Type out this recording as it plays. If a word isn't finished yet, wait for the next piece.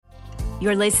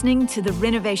You're listening to the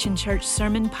Renovation Church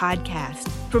Sermon Podcast.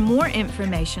 For more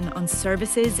information on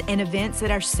services and events at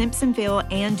our Simpsonville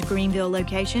and Greenville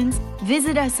locations,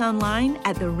 visit us online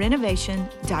at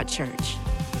therenovation.church.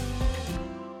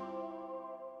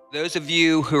 Those of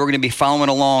you who are going to be following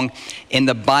along in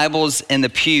the Bibles in the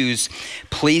pews,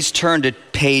 please turn to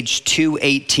page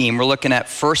 218. We're looking at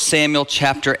 1 Samuel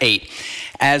chapter 8.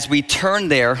 As we turn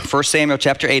there, 1 Samuel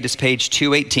chapter 8 is page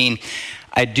 218.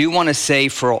 I do want to say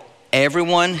for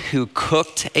everyone who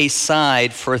cooked a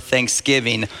side for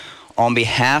Thanksgiving, on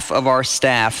behalf of our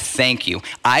staff, thank you.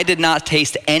 I did not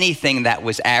taste anything that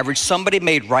was average. Somebody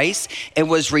made rice. It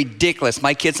was ridiculous.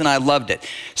 My kids and I loved it.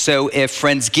 So if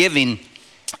Friendsgiving,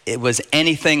 it was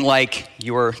anything like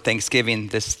your Thanksgiving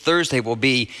this Thursday will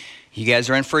be, you guys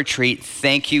are in for a treat.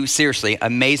 Thank you. Seriously,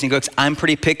 amazing cooks. I'm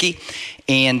pretty picky,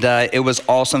 and it was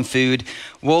awesome food.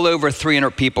 Well over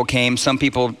 300 people came. Some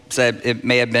people said it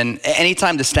may have been,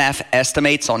 anytime the staff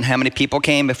estimates on how many people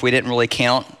came, if we didn't really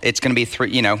count, it's going to be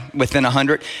within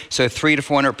 100. So 300 to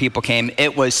 400 people came.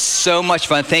 It was so much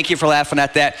fun. Thank you for laughing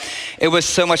at that. It was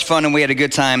so much fun, and we had a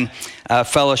good time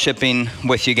fellowshipping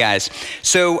with you guys.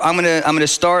 So I'm gonna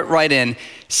start right in.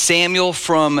 Samuel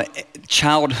from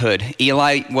childhood.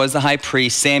 Eli was the high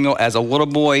priest. Samuel, as a little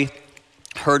boy,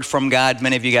 heard from God.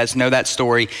 Many of you guys know that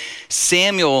story.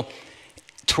 Samuel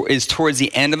is towards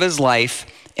the end of his life,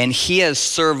 and he has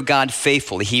served God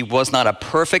faithfully. He was not a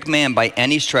perfect man by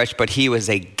any stretch, but he was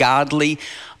a godly,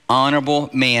 honorable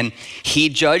man. He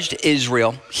judged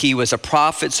Israel. He was a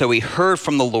prophet, so he heard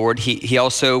from the Lord. He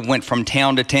also went from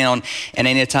town to town, and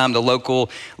anytime the local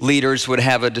leaders would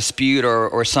have a dispute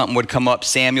or something would come up,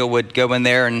 Samuel would go in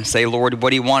there and say, Lord, what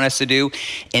do you want us to do?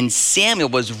 And Samuel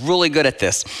was really good at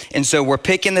this. And so we're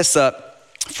picking this up,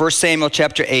 1 Samuel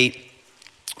chapter 8.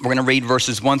 We're going to read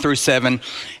verses 1 through 7,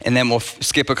 and then we'll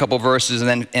skip a couple verses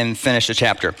and finish the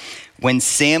chapter. When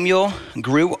Samuel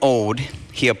grew old,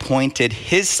 he appointed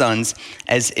his sons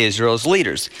as Israel's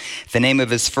leaders. The name of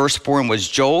his firstborn was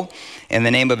Joel, and the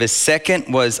name of his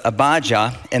second was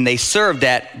Abijah, and they served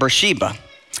at Beersheba.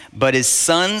 But his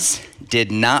sons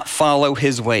did not follow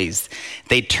his ways.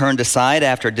 They turned aside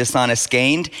after dishonest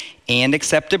gain and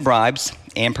accepted bribes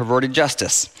and perverted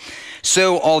justice.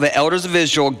 So all the elders of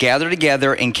Israel gathered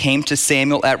together and came to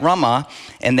Samuel at Ramah,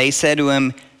 and they said to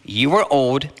him, you are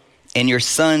old, and your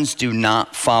sons do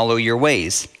not follow your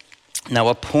ways. Now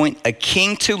appoint a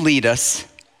king to lead us,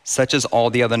 such as all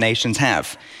the other nations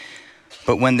have.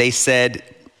 But when they said,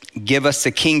 give us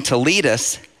a king to lead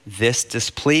us, this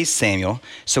displeased Samuel.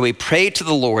 So he prayed to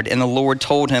the Lord, and the Lord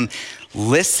told him,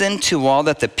 listen to all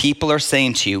that the people are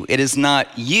saying to you. It is not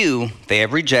you they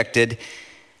have rejected,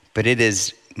 but it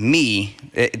is me.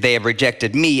 They have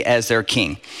rejected me as their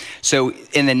king. So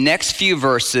in the next few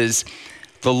verses,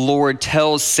 the Lord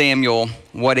tells Samuel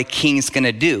what a king's going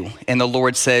to do. And the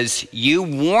Lord says, you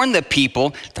warn the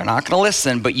people, they're not going to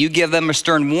listen, but you give them a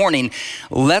stern warning.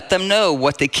 Let them know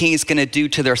what the king is going to do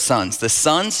to their sons. The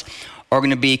sons are going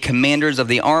to be commanders of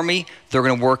the army. They're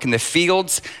going to work in the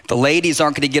fields. The ladies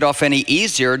aren't going to get off any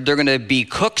easier. They're going to be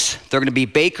cooks. They're going to be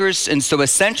bakers. And so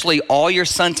essentially all your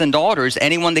sons and daughters,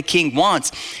 anyone the king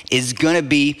wants, is going to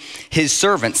be his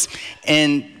servants.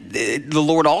 And the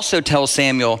Lord also tells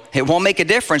Samuel, it won't make a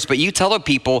difference, but you tell the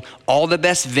people all the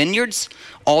best vineyards,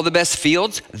 all the best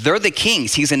fields, they're the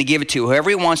king's. He's going to give it to whoever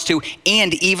he wants to.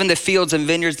 And even the fields and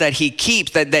vineyards that he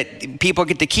keeps, that people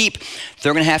get to keep,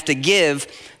 they're going to have to give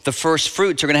the first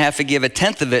fruits. They're going to have to give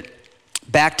 1/10 of it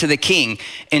back to the king.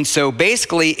 And so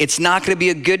basically, it's not going to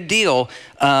be a good deal,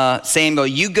 Samuel.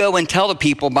 You go and tell the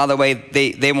people, by the way,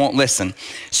 they won't listen.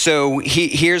 So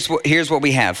here's what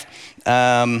we have.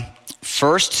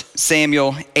 1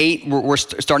 Samuel 8, we're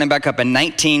starting back up in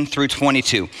 19 through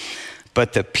 22.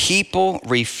 But the people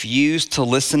refused to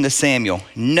listen to Samuel.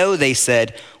 No, they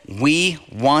said, we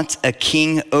want a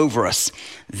king over us.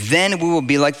 Then we will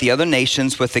be like the other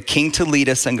nations with a king to lead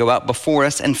us and go out before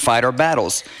us and fight our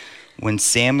battles. When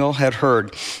Samuel had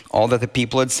heard all that the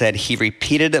people had said, he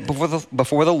repeated it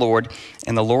before the Lord,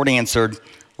 and the Lord answered,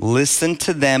 listen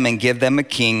to them and give them a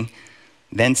king.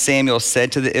 Then Samuel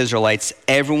said to the Israelites,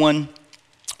 everyone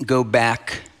go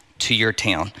back to your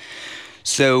town.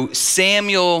 So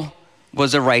Samuel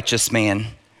was a righteous man.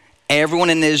 Everyone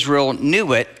in Israel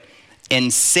knew it.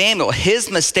 And Samuel, his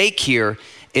mistake here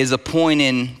is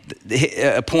appointing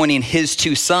his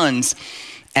two sons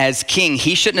as king.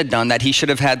 He shouldn't have done that. He should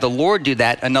have had the Lord do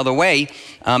that another way.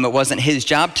 It wasn't his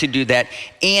job to do that.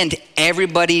 And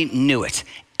everybody knew it.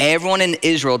 Everyone in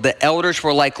Israel, the elders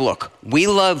were like, look, we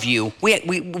love you.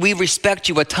 We respect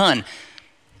you a ton.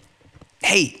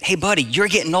 hey buddy, you're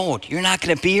getting old. You're not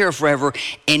gonna be here forever.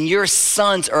 And your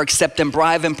sons are accepting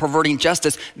bribe and perverting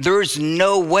justice. There's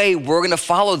no way we're gonna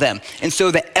follow them. And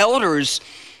so the elders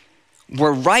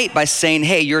were right by saying,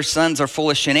 hey, your sons are full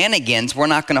of shenanigans. We're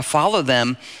not gonna follow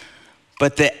them.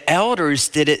 But the elders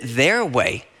did it their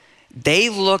way. They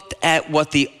looked at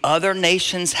what the other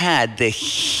nations had, the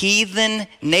heathen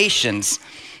nations,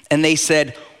 and they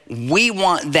said, we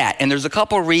want that. And there's a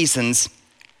couple reasons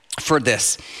for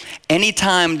this.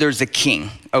 Anytime there's a king,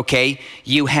 okay,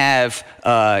 you have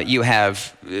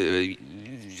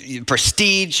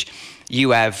prestige,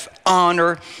 you have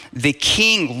honor. The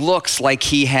king looks like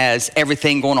he has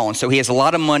everything going on. So he has a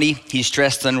lot of money. He's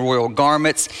dressed in royal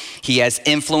garments. He has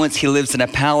influence. He lives in a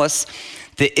palace.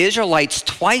 The Israelites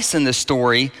twice in the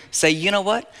story say, you know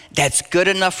what? That's good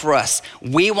enough for us.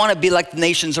 We want to be like the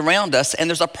nations around us, and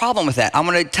there's a problem with that. I'm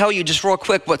going to tell you just real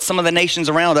quick what some of the nations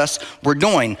around us were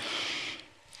doing.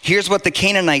 Here's what the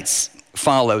Canaanites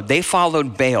followed. They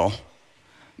followed Baal.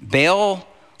 Baal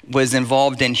was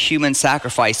involved in human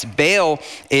sacrifice. Baal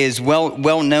is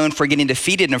well known for getting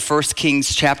defeated in 1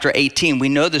 Kings chapter 18. We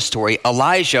know the story.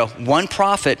 Elijah, one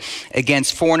prophet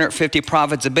against 450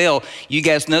 prophets of Baal. You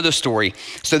guys know the story.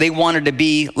 So they wanted to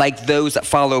be like those that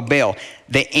follow Baal.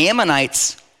 The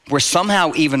Ammonites were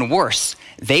somehow even worse.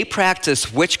 They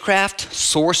practiced witchcraft,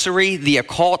 sorcery, the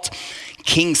occult.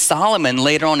 King Solomon,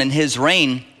 later on in his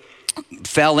reign,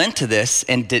 fell into this,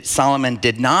 and Solomon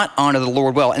did not honor the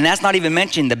Lord well. And that's not even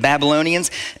mentioning the Babylonians,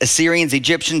 Assyrians,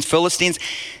 Egyptians, Philistines.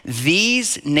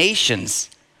 These nations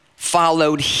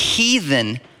followed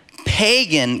heathen,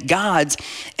 pagan gods.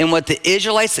 And what the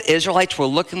Israelites were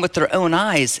looking with their own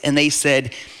eyes, and they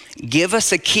said, give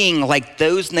us a king like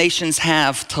those nations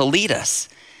have to lead us.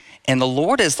 And the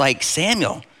Lord is like,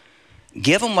 Samuel,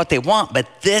 give them what they want, but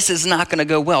this is not going to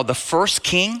go well. The first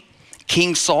king,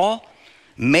 King Saul,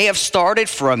 may have started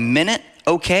for a minute,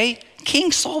 okay?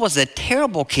 King Saul was a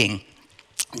terrible king.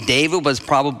 David was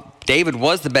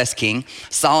the best king.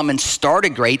 Solomon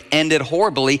started great, ended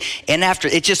horribly, and after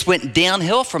it just went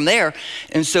downhill from there.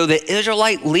 And so the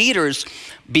Israelite leaders,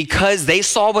 because they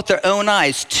saw with their own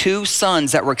eyes two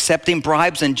sons that were accepting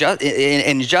bribes and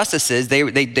injustices,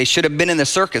 they should have been in the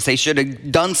circus. They should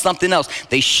have done something else.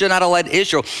 They should not have led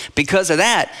Israel. Because of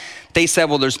that, they said,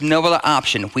 well, there's no other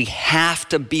option. We have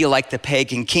to be like the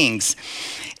pagan kings.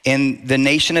 And the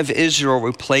nation of Israel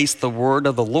replaced the word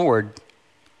of the Lord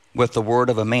with the word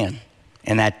of a man.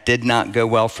 And that did not go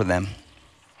well for them.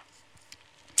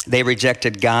 They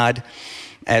rejected God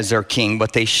as their king.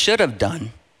 What they should have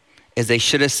done is they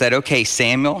should have said, okay,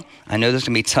 Samuel, I know this is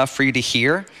gonna be tough for you to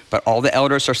hear, but all the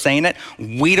elders are saying it.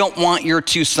 We don't want your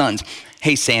two sons.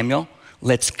 Hey, Samuel,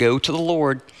 let's go to the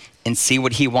Lord and see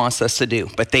what he wants us to do.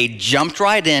 But they jumped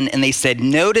right in and they said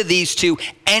no to these two.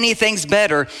 Anything's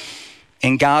better.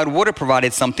 And God would have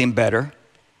provided something better,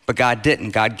 but God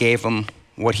didn't. God gave them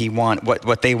what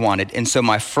they wanted. And so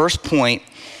my first point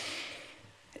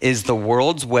is the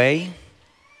world's way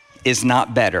is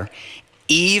not better.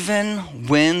 Even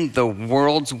when the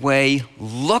world's way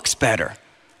looks better,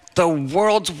 the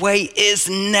world's way is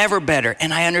never better.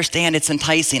 And I understand it's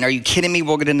enticing. Are you kidding me?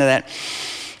 We'll get into that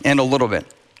in a little bit.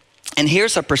 And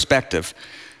here's a perspective.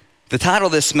 The title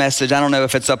of this message, I don't know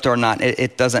if it's up there or not,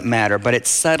 it doesn't matter, but it's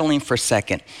settling for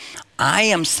second. I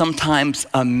am sometimes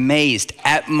amazed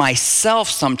at myself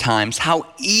sometimes how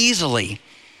easily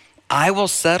I will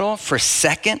settle for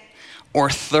second or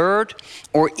third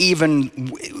or even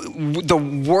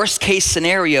the worst case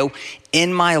scenario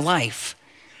in my life.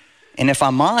 And if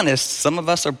I'm honest, some of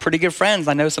us are pretty good friends.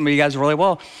 I know some of you guys really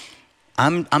well.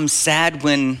 I'm sad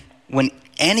when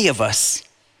any of us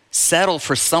settle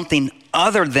for something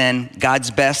other than God's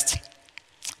best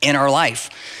in our life.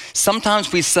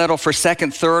 Sometimes we settle for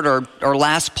second, third, or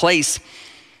last place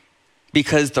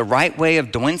because the right way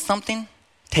of doing something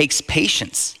takes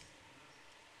patience.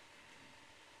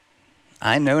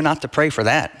 I know not to pray for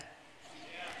that.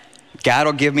 God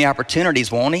will give me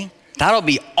opportunities, won't he? That'll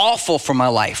be awful for my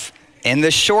life in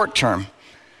the short term,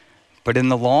 but in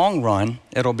the long run,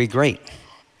 it'll be great.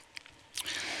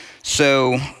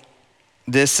 So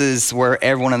this is where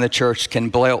everyone in the church can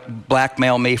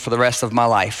blackmail me for the rest of my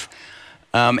life.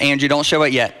 Andrew, don't show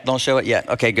it yet. Don't show it yet.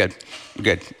 Okay, good.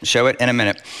 Show it in a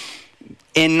minute.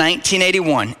 In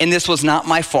 1981, and this was not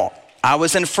my fault. I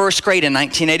was in first grade in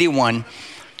 1981.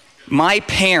 My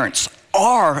parents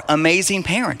are amazing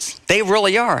parents. They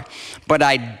really are. But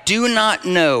I do not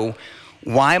know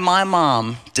why my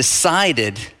mom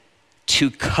decided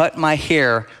to cut my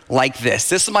hair like this.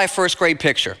 This is my first grade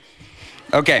picture.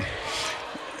 Okay.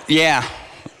 Yeah.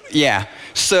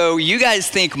 So you guys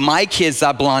think my kids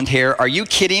got blonde hair. Are you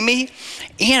kidding me?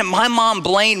 And my mom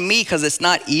blamed me because it's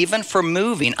not even for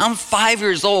moving. I'm 5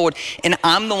 years old and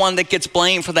I'm the one that gets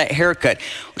blamed for that haircut.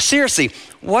 Seriously,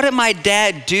 what did my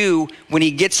dad do when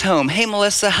he gets home? Hey,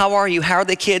 Melissa, how are you? How are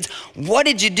the kids? What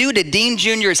did you do to Dean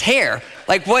Jr.'s hair?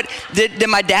 Like what, did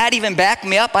my dad even back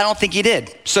me up? I don't think he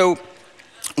did. So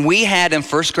we had in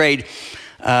first grade,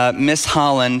 Miss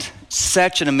Holland,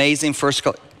 such an amazing first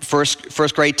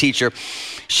grade teacher.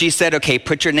 She said, okay,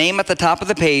 put your name at the top of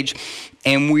the page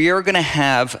and we are gonna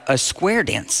have a square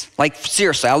dance. Like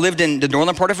seriously, I lived in the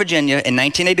northern part of Virginia in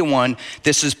 1981.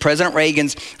 This is President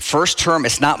Reagan's first term.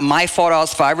 It's not my fault I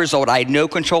was 5 years old. I had no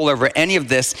control over any of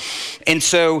this. And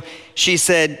so she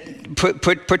said,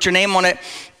 put your name on it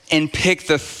and pick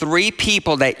the 3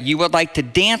 people that you would like to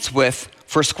dance with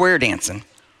for square dancing.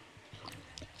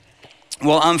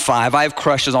 Well, I'm 5. I have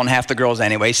crushes on half the girls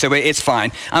anyway, so it's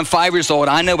fine. I'm 5 years old.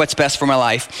 I know what's best for my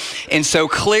life. And so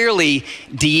clearly,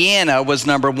 Deanna was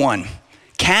number 1.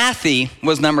 Kathy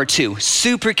was number 2.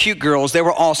 Super cute girls. They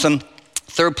were awesome.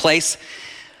 Third place.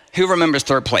 Who remembers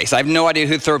third place? I have no idea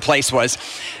who third place was.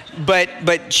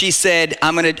 But she said,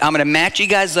 I'm gonna match you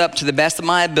guys up to the best of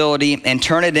my ability and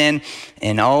turn it in.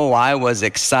 And oh, I was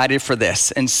excited for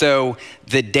this. And so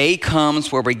the day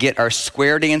comes where we get our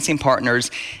square dancing partners.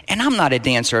 And I'm not a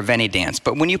dancer of any dance,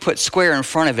 but when you put square in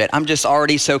front of it, I'm just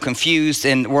already so confused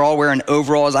and we're all wearing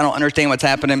overalls. I don't understand what's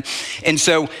happening. And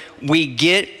so we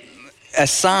get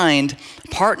assigned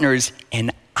partners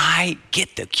and I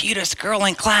get the cutest girl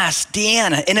in class,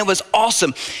 Deanna, and it was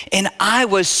awesome. And I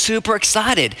was super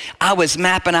excited. I was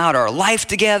mapping out our life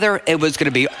together. It was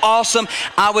gonna be awesome.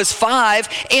 I was 5,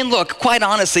 and look, quite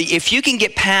honestly, if you can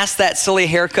get past that silly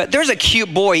haircut, there's a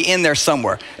cute boy in there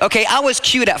somewhere, okay? I was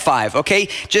cute at 5, okay?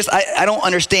 I don't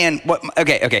understand what,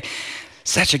 okay.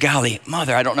 Such a golly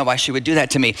mother, I don't know why she would do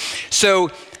that to me. So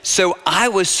I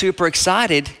was super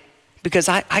excited because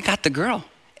I got the girl.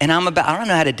 And I don't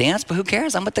know how to dance, but who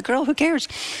cares? I'm with the girl, who cares?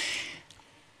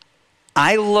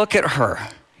 I look at her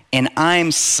and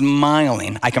I'm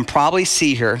smiling. I can probably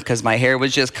see her because my hair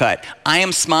was just cut. I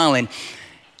am smiling.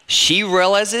 She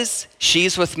realizes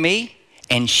she's with me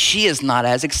and she is not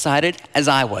as excited as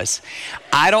I was.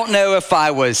 I don't know if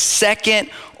I was second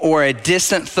or a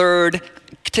distant third.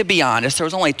 To be honest, there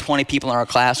was only 20 people in our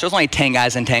class. There was only 10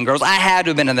 guys and 10 girls. I had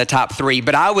to have been in the top 3,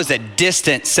 but I was a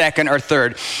distant second or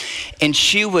third. And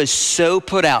she was so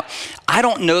put out. I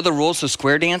don't know the rules of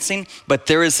square dancing, but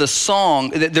there is a song,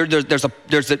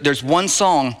 there's one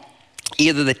song,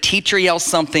 either the teacher yells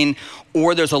something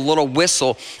or there's a little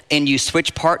whistle and you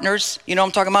switch partners, you know what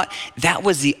I'm talking about? That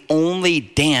was the only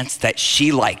dance that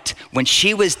she liked. When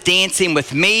she was dancing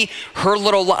with me,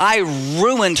 I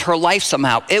ruined her life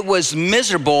somehow. It was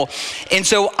miserable. And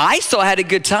so I still had a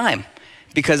good time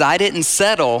because I didn't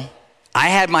settle. I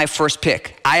had my first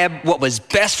pick. I had what was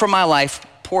best for my life.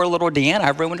 Poor little Deanna, I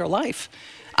ruined her life.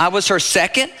 I was her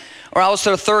second or I was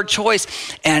her third choice.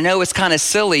 And I know it's kind of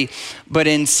silly, but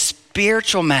in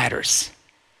spiritual matters,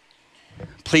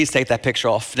 please take that picture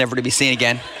off, never to be seen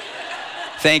again.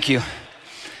 Thank you.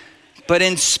 But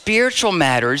in spiritual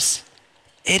matters,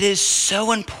 it is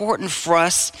so important for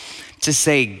us to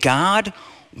say, God,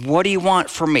 what do you want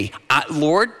from me?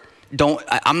 Lord,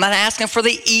 I'm not asking for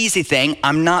the easy thing.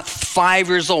 I'm not 5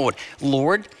 years old.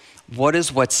 Lord, what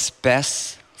is what's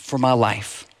best for my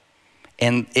life?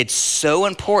 And it's so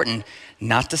important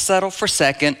not to settle for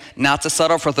second, not to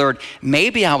settle for third.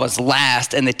 Maybe I was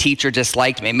last and the teacher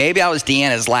disliked me. Maybe I was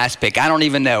Deanna's last pick. I don't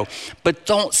even know. But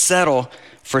don't settle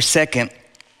for second.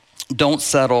 Don't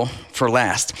settle for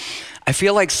last. I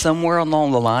feel like somewhere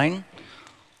along the line,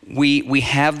 we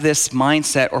have this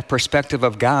mindset or perspective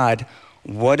of God.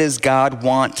 What does God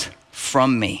want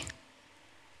from me?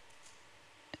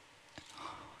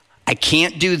 I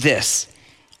can't do this.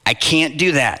 I can't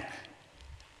do that.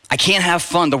 I can't have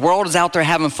fun. The world is out there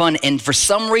having fun. And for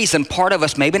some reason, part of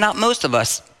us, maybe not most of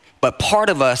us, but part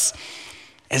of us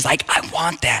is like, I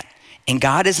want that. And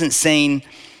God isn't saying,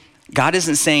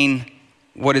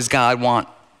 what does God want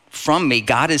from me?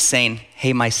 God is saying,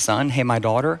 hey, my son, hey, my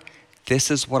daughter, this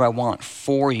is what I want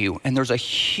for you. And there's a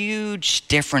huge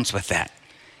difference with that.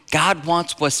 God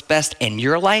wants what's best in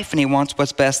your life and he wants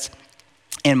what's best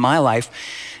in my life.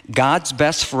 God's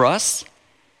best for us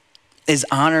is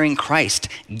honoring Christ.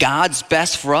 God's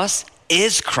best for us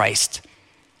is Christ.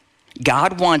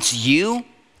 God wants you,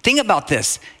 think about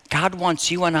this. God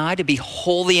wants you and I to be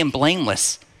holy and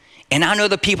blameless. And I know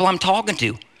the people I'm talking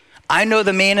to. I know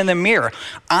the man in the mirror.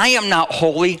 I am not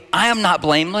holy. I am not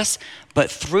blameless. But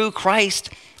through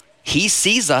Christ, he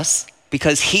sees us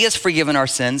because he has forgiven our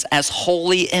sins as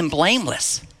holy and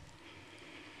blameless.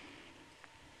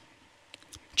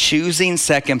 Choosing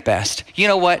second best. You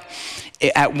know what?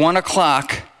 At 1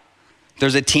 o'clock,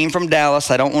 there's a team from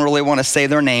Dallas. I don't really want to say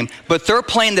their name, but they're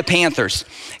playing the Panthers.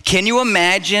 Can you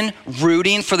imagine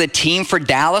rooting for the team for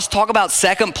Dallas? Talk about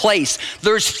second place.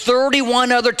 There's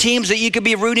 31 other teams that you could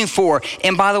be rooting for.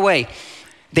 And by the way,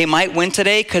 they might win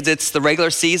today because it's the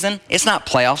regular season. It's not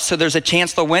playoffs, so there's a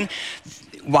chance they'll win.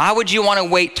 Why would you want to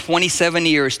wait 27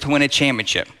 years to win a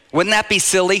championship? Wouldn't that be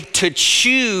silly to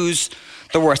choose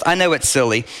the worst? I know it's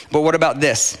silly, but what about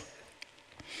this?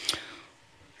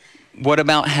 What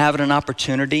about having an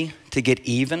opportunity to get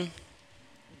even?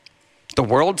 The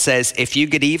world says if you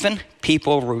get even,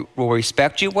 people will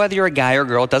respect you, whether you're a guy or a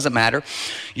girl, it doesn't matter.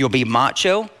 You'll be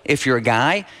macho if you're a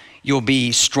guy. You'll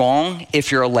be strong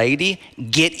if you're a lady.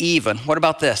 Get even. What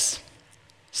about this?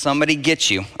 Somebody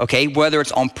gets you, okay? Whether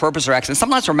it's on purpose or accident.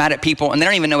 Sometimes we're mad at people and they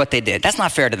don't even know what they did. That's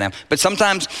not fair to them. But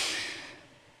sometimes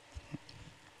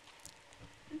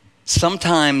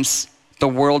the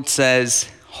world says,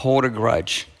 hold a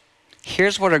grudge.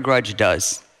 Here's what a grudge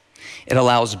does. It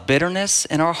allows bitterness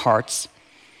in our hearts,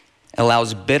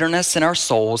 allows bitterness in our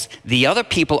souls. The other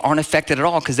people aren't affected at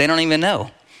all because they don't even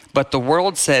know. But the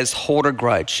world says, hold a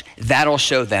grudge. That'll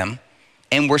show them.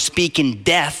 And we're speaking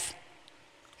death.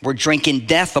 We're drinking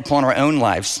death upon our own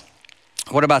lives.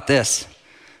 What about this?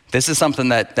 This is something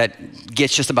that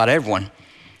gets just about everyone.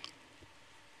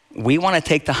 We want to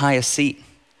take the highest seat.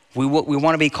 We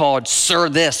want to be called sir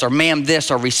this or ma'am this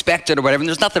or respected or whatever. And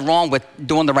there's nothing wrong with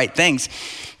doing the right things.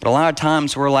 But a lot of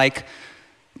times we're like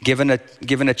given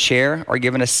a chair or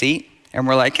given a seat and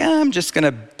we're like, I'm just going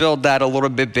to build that a little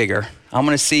bit bigger. I'm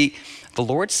going to see. The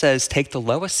Lord says, take the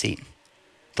lowest seat.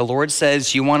 The Lord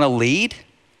says, you want to lead?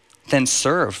 Then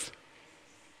serve.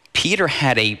 Peter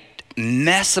had a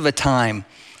mess of a time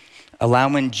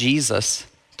allowing Jesus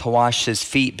to wash his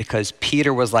feet because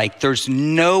Peter was like, there's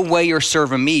no way you're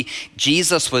serving me.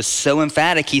 Jesus was so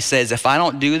emphatic. He says, if I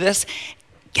don't do this,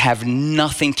 have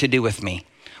nothing to do with me.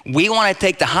 We want to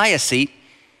take the highest seat.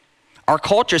 Our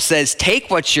culture says, take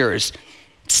what's yours.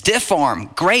 Stiff arm,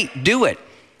 great, do it.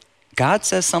 God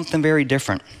says something very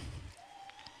different.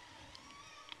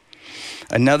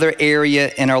 Another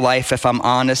area in our life, if I'm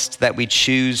honest, that we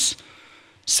choose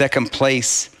second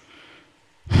place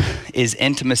is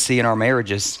intimacy in our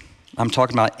marriages. I'm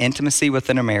talking about intimacy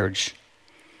within a marriage.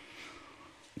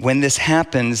 When this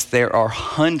happens, there are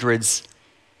hundreds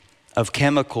of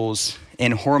chemicals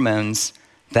and hormones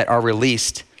that are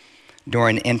released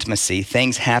during intimacy.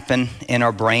 Things happen in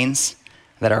our brains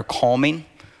that are calming.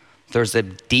 There's a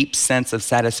deep sense of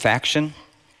satisfaction.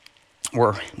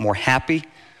 We're more happy.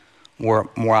 We're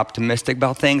more optimistic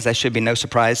about things. That should be no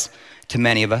surprise to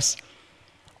many of us.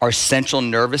 Our central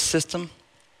nervous system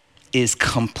is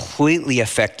completely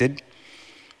affected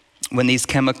when these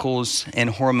chemicals and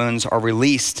hormones are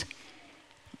released.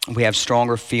 We have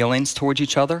stronger feelings towards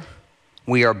each other.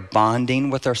 We are bonding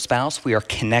with our spouse. We are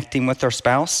connecting with our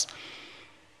spouse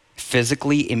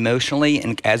physically, emotionally,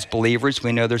 and as believers,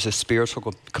 we know there's a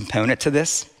spiritual component to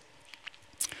this.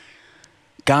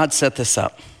 God set this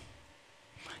up.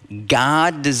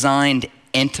 God designed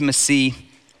intimacy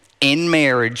in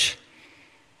marriage,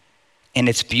 and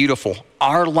it's beautiful.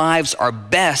 Our lives are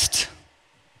best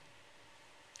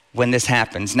when this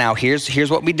happens. Now, here's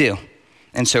what we do.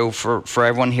 And so for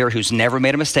everyone here who's never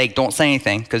made a mistake, don't say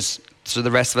anything, because so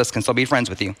the rest of us can still be friends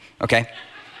with you, okay?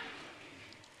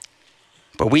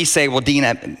 But we say, well,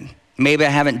 Dean, maybe I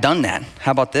haven't done that.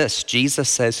 How about this? Jesus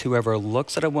says, whoever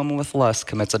looks at a woman with lust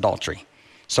commits adultery.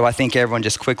 So I think everyone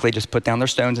just quickly just put down their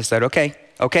stones and said, okay,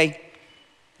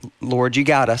 Lord, you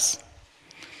got us.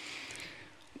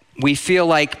 We feel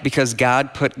like because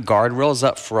God put guardrails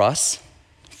up for us,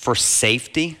 for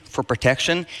safety, for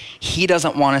protection, he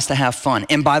doesn't want us to have fun.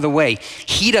 And by the way,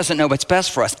 he doesn't know what's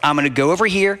best for us. I'm gonna go over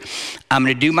here, I'm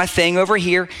gonna do my thing over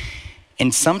here.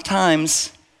 And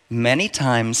sometimes, many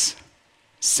times,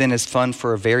 sin is fun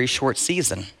for a very short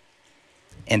season.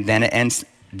 And then it ends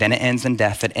in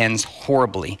death. It ends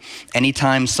horribly.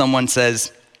 Anytime someone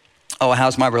says, oh,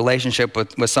 how's my relationship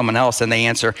with someone else? And they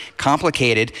answer,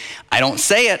 complicated. I don't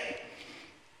say it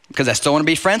because I still want to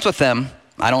be friends with them.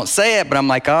 I don't say it, but I'm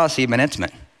like, oh, so you've been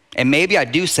intimate. And maybe I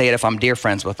do say it if I'm dear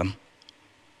friends with them.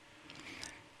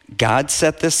 God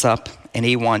set this up and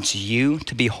he wants you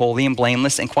to be holy and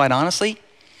blameless. And quite honestly,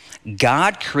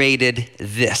 God created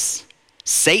this.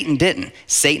 Satan didn't.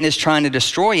 Satan is trying to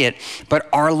destroy it, but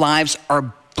our lives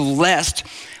are blessed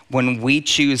when we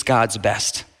choose God's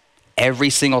best every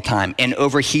single time. And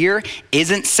over here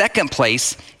isn't second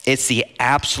place, it's the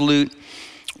absolute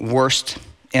worst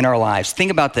in our lives.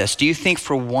 Think about this. Do you think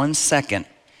for 1 second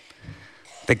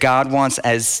that God wants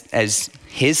as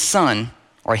his son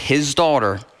or his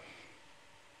daughter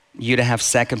you to have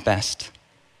second best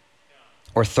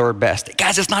or third best.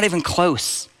 Guys, it's not even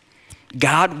close.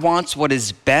 God wants what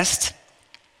is best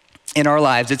in our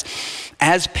lives. It's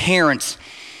as parents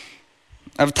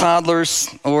of toddlers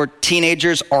or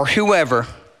teenagers or whoever,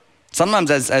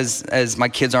 sometimes as my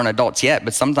kids aren't adults yet,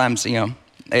 but sometimes,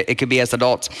 it could be as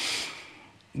adults,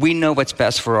 we know what's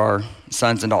best for our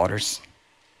sons and daughters.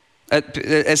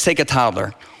 Let's take a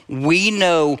toddler. We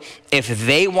know if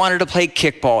they wanted to play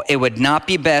kickball, it would not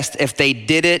be best if they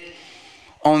did it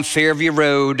on Fairview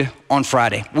Road on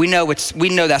Friday. We know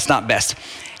that's not best.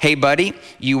 Hey buddy,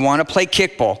 you want to play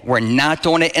kickball? We're not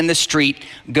doing it in the street.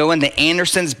 Go in the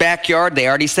Andersons' backyard. They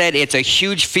already said it's a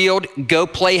huge field. Go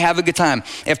play, have a good time.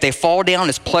 If they fall down,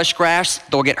 it's plush grass.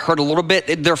 They'll get hurt a little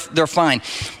bit. They're fine.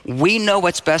 We know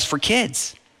what's best for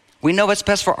kids. We know what's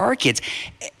best for our kids.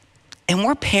 And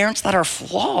we're parents that are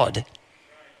flawed.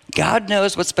 God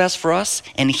knows what's best for us,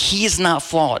 and he's not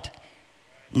flawed.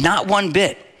 Not one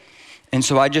bit. And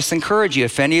so I just encourage you,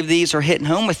 if any of these are hitting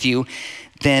home with you,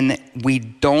 then we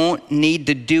don't need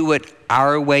to do it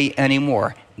our way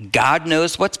anymore. God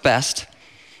knows what's best.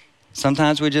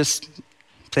 Sometimes we just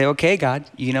say, okay, God,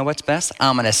 you know what's best.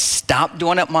 I'm going to stop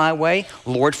doing it my way.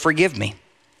 Lord, forgive me.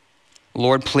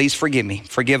 Lord, please forgive me.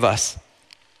 Forgive us.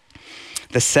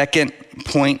 The second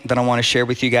point that I want to share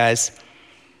with you guys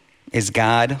is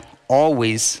God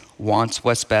always wants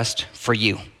what's best for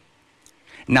you.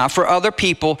 Not for other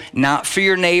people, not for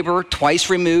your neighbor twice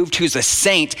removed who's a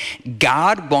saint.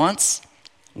 God wants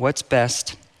what's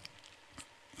best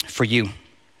for you.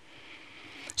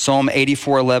 Psalm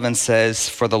 84:11 says,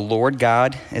 "For the Lord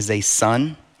God is a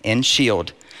sun and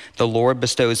shield. The Lord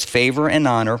bestows favor and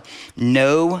honor.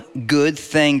 No good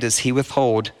thing does he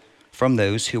withhold from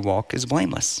those who walk as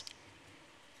blameless."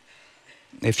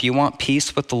 If you want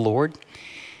peace with the Lord,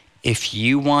 if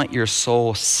you want your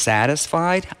soul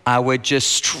satisfied, I would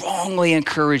just strongly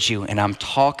encourage you, and I'm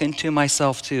talking to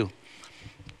myself too,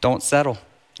 don't settle.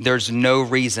 There's no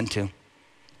reason to.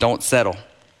 Don't settle.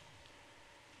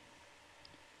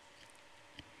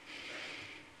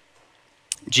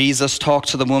 Jesus talked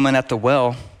to the woman at the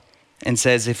well and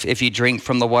says, if you drink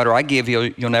from the water I give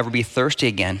you, you'll never be thirsty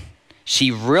again.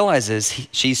 She realizes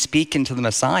she's speaking to the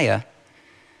Messiah,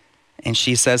 and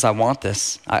she says, I want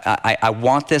this. I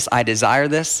want this. I desire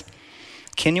this.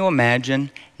 Can you imagine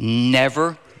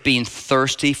never being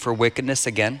thirsty for wickedness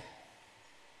again?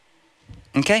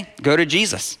 Okay, go to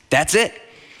Jesus. That's it.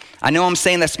 I know I'm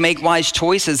saying let's make wise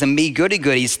choices and be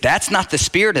goody-goodies. That's not the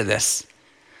spirit of this.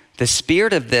 The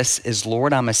spirit of this is,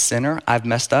 Lord, I'm a sinner. I've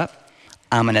messed up.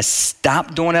 I'm going to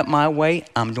stop doing it my way.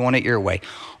 I'm doing it your way.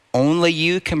 Only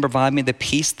you can provide me the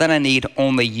peace that I need.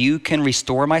 Only you can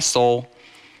restore my soul.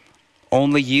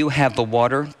 Only you have the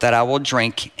water that I will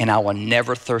drink, and I will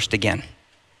never thirst again.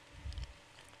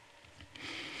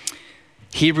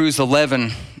 Hebrews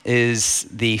 11 is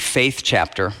the faith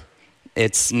chapter.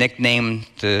 It's nicknamed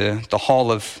the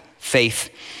Hall of Faith.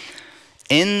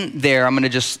 In there, I'm going to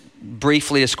just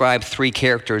briefly describe three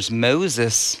characters.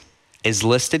 Moses is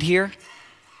listed here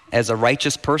as a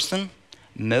righteous person.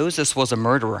 Moses was a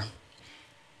murderer.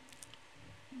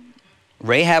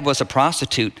 Rahab was a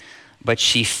prostitute, but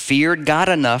she feared God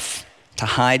enough to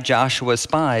hide Joshua's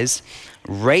spies.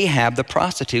 Rahab, the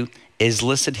prostitute, is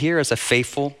listed here as a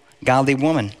faithful, godly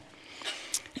woman.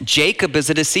 Jacob is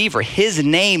a deceiver. His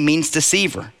name means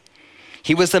deceiver.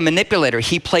 He was a manipulator.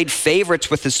 He played favorites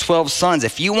with his 12 sons.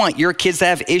 If you want your kids to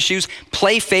have issues,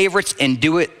 play favorites and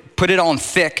do it, put it on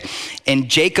thick. And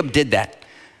Jacob did that.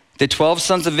 The 12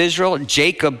 sons of Israel,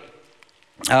 Jacob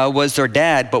was their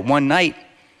dad, but one night,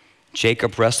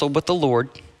 Jacob wrestled with the Lord,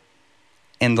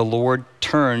 and the Lord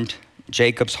turned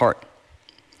Jacob's heart.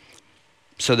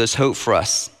 So there's hope for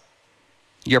us.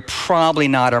 You're probably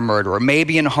not a murderer,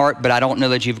 maybe in heart, but I don't know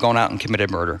that you've gone out and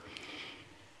committed murder.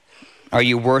 Are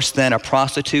you worse than a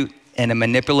prostitute and a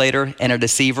manipulator and a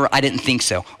deceiver? I didn't think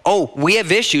so. Oh, we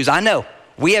have issues. I know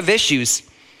we have issues,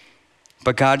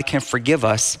 but God can forgive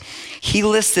us. He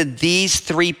listed these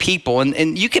three people,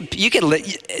 and you could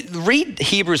read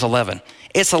Hebrews 11.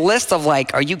 It's a list of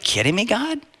like, are you kidding me,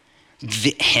 God?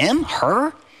 Him,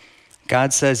 her?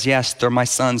 God says, yes, they're my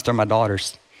sons, they're my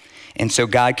daughters. And so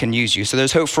God can use you. So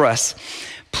there's hope for us.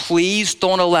 Please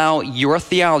don't allow your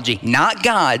theology, not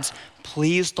God's,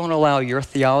 please don't allow your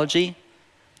theology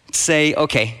say,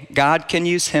 okay, God can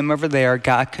use him over there,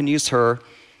 God can use her.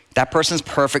 That person's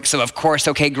perfect, so of course,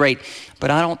 okay, great.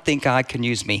 But I don't think God can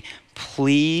use me.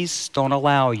 Please don't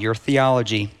allow your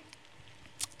theology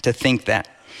to think that.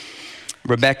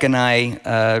 Rebecca and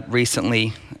I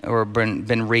recently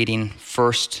been reading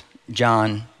 1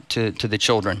 John to the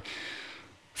children.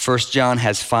 First John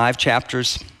has 5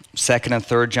 chapters. Second and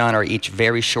Third John are each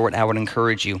very short. I would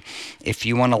encourage you, if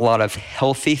you want a lot of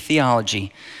healthy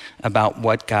theology about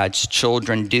what God's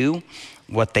children do,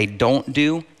 what they don't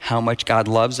do, how much God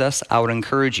loves us, I would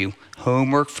encourage you,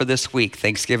 homework for this week,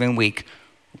 Thanksgiving week,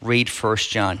 read 1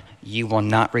 John. You will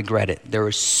not regret it. There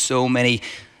are so many,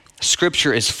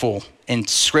 Scripture is full, and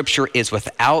Scripture is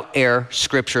without error.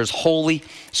 Scripture is holy.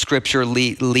 Scripture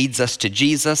leads us to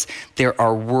Jesus. There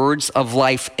are words of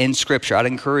life in Scripture. I'd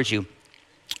encourage you,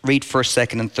 read 1st,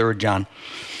 2nd, and 3rd John.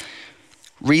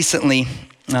 Recently,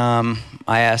 I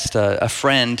asked a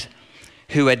friend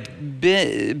who had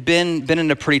been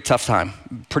in a pretty tough time,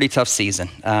 pretty tough season.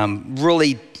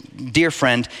 Really dear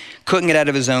friend, couldn't get out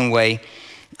of his own way.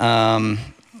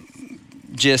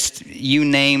 Just you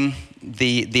name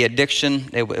the addiction,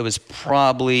 it was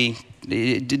probably,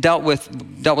 it dealt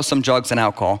with some drugs and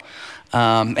alcohol.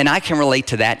 And I can relate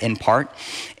to that in part.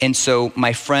 And so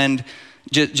my friend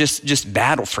just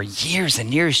battled for years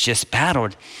and years, just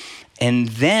battled. And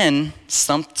then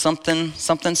something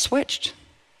switched.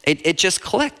 It just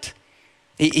clicked.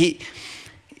 He's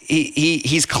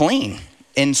clean.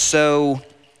 And so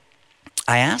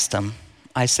I asked him,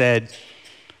 I said,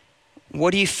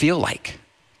 what do you feel like?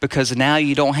 Because now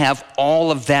you don't have all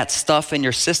of that stuff in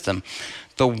your system.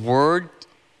 The word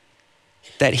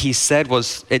that he said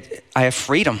was, I have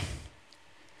freedom.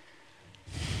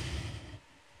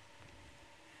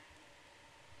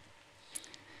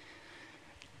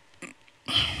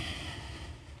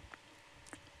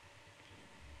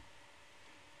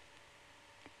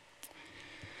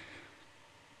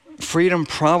 Freedom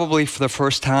probably for the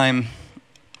first time,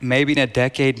 maybe in a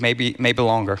decade, maybe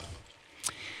longer.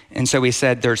 And so he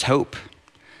said, there's hope.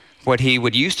 What he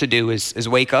would used to do is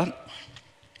wake up,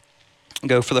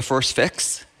 go for the first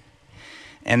fix,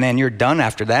 and then you're done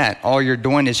after that. All you're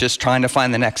doing is just trying to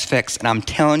find the next fix. And I'm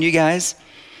telling you guys,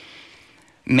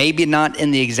 maybe not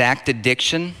in the exact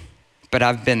addiction, but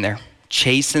I've been there,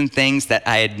 chasing things that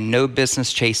I had no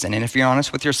business chasing. And if you're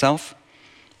honest with yourself,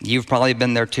 you've probably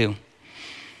been there too.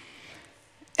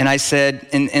 And I said,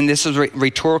 and this is a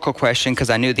rhetorical question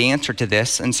because I knew the answer to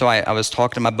this. And so I was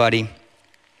talking to my buddy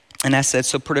and I said,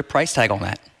 so put a price tag on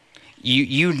that.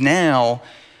 You now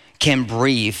can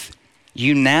breathe.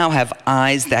 You now have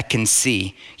eyes that can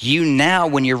see. You now,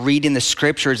 when you're reading the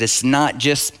scriptures, it's not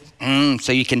just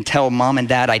so you can tell mom and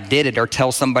dad I did it or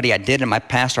tell somebody I did it, my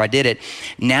pastor I did it.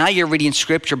 Now you're reading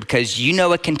scripture because you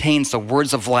know it contains the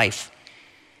words of life.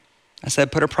 I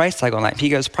said, put a price tag on that. He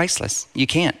goes, priceless. You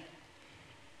can't.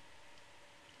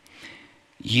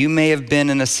 You may have been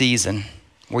in a season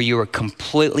where you were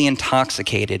completely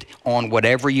intoxicated on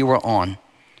whatever you were on,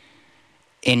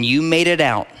 and you made it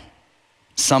out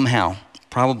somehow,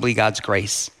 probably God's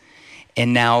grace.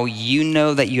 And now you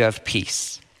know that you have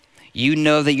peace. You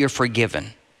know that you're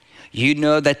forgiven. You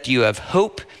know that you have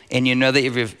hope, and you know that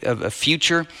you have a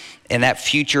future, and that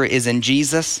future is in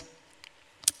Jesus,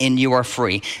 and you are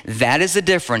free. That is the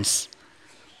difference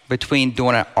between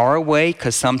doing it our way,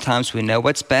 because sometimes we know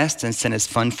what's best and sin is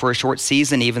fun for a short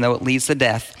season, even though it leads to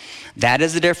death. That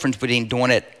is the difference between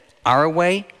doing it our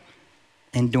way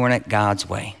and doing it God's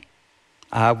way.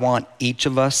 I want each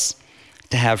of us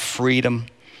to have freedom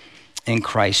in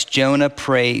Christ. Jonah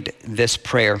prayed this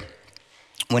prayer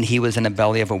when he was in the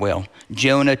belly of a whale.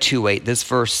 Jonah 2:8, this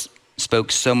verse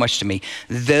spoke so much to me.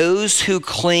 Those who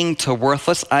cling to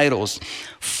worthless idols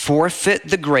forfeit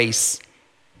the grace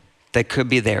that could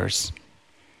be theirs.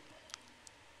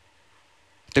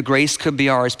 The grace could be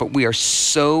ours, but we are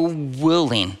so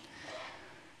willing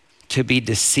to be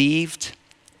deceived,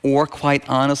 or quite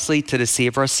honestly, to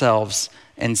deceive ourselves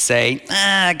and say,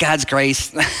 God's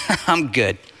grace, I'm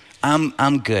good.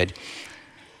 I'm good.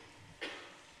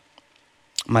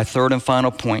 My third and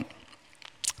final point,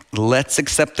 let's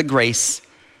accept the grace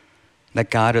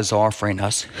that God is offering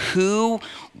us. Who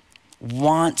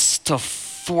wants to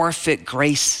forfeit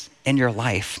grace in your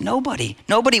life? Nobody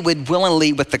would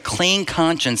willingly, with a clean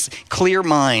conscience, clear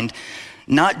mind,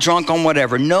 not drunk on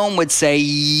whatever. No one would say,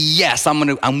 yes,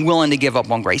 I'm willing to give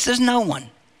up on grace. There's no one.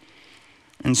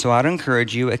 And so I'd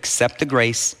encourage you, accept the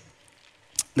grace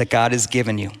that God has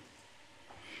given you.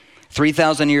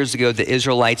 3,000 years ago, the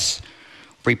Israelites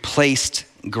replaced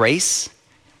grace,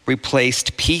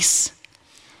 replaced peace,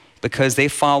 because they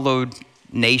followed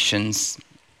nations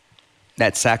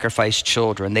that sacrificed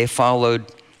children. They followed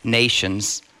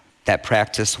nations that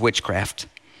practice witchcraft.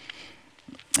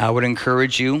 I would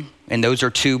encourage you, and those are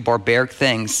two barbaric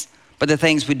things, but the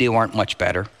things we do aren't much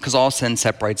better because all sin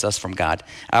separates us from God.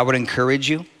 I would encourage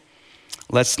you,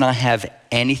 let's not have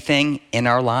anything in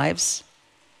our lives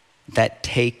that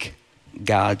take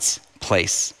God's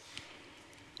place.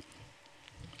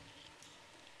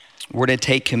 We're to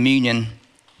take communion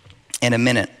in a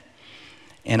minute.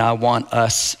 And I want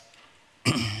us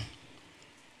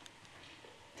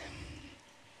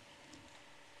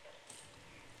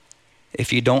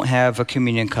if you don't have a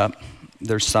communion cup,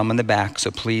 there's some in the back.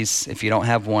 So please, if you don't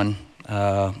have one,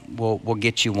 we'll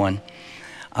get you one.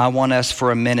 I want us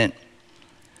for a minute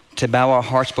to bow our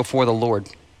hearts before the Lord.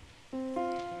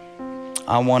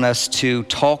 I want us to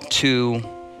talk to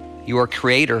your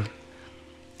Creator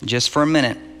just for a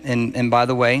minute. And by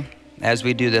the way, as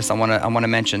we do this, I want to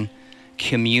mention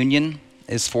communion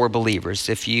is for believers.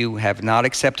 If you have not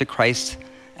accepted Christ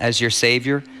as your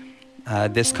Savior,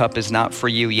 this cup is not for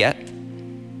you yet.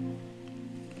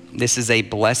 This is a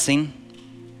blessing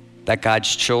that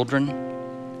God's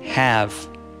children have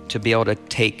to be able to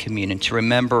take communion, to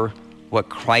remember what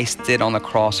Christ did on the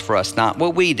cross for us, not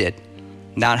what we did,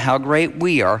 not how great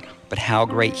we are, but how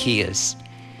great He is.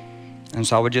 And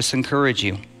so I would just encourage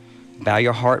you, bow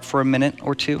your heart for a minute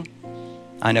or two.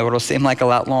 I know it'll seem like a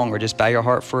lot longer. Just bow your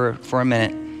heart for a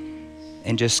minute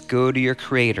and just go to your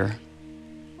Creator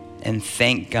and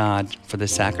thank God for the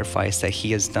sacrifice that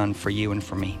He has done for you and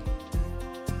for me.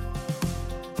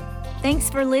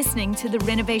 Thanks for listening to the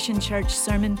Renovation Church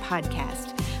Sermon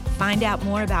Podcast. Find out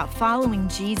more about following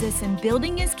Jesus and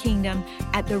building His kingdom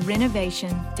at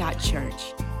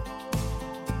therenovation.church.